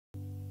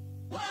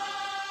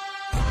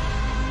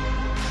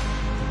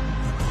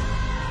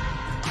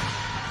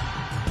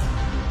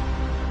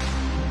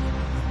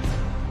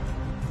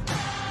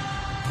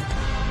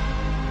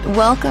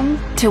Welcome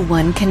to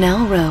One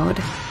Canal Road,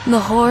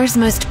 Lahore's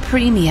most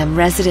premium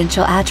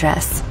residential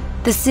address.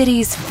 The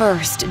city's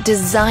first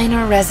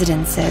designer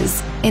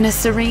residences in a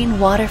serene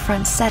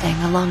waterfront setting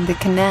along the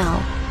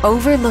canal,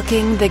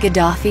 overlooking the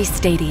Gaddafi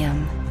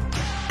Stadium.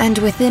 And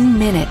within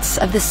minutes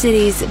of the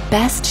city's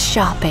best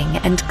shopping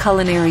and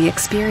culinary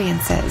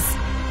experiences.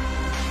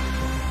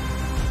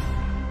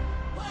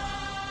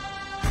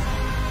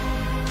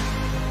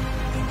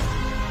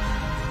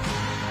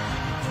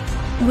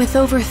 With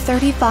over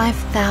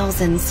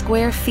 35,000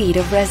 square feet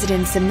of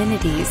residence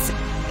amenities,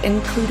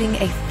 including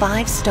a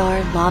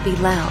 5-star lobby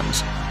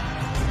lounge,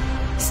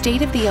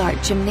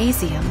 state-of-the-art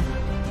gymnasium,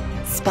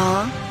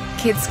 spa,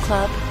 kids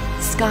club,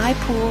 sky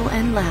pool,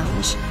 and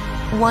lounge,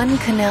 One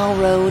Canal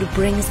Road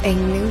brings a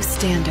new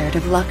standard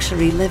of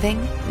luxury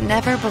living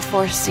never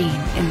before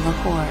seen in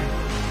Lahore.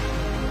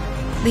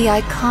 The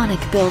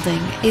iconic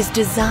building is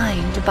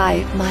designed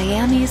by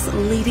Miami's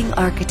leading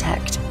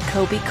architect,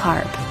 Kobe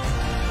Karp,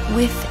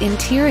 with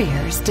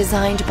interiors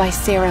designed by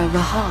Sarah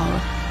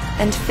Rahal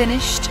and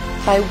finished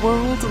by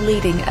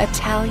world-leading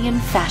Italian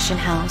fashion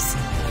house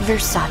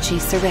Versace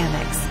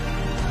Ceramics.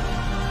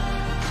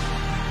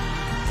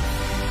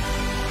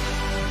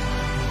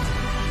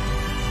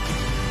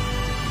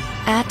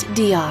 At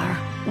Diyar,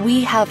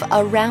 we have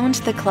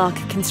around-the-clock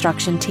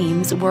construction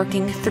teams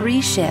working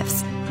 3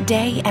 shifts,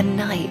 day and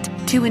night,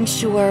 to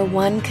ensure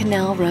One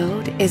Canal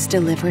Road is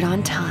delivered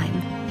on time.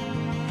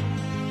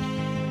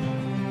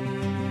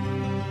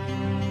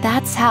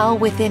 That's how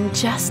within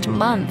just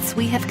months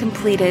we have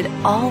completed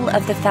all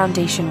of the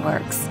foundation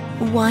works,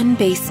 1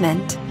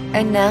 basement,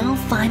 and now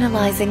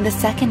finalizing the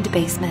 2nd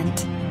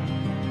basement.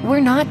 We're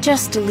not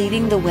just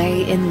leading the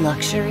way in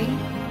luxury,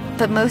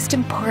 but most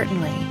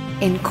importantly,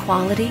 in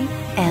quality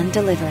and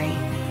delivery.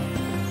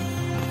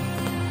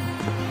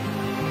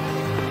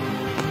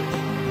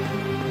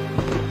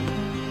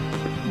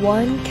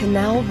 One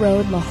Canal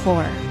Road,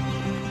 Lahore,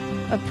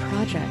 a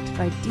project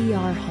by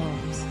Diyar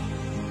Homes.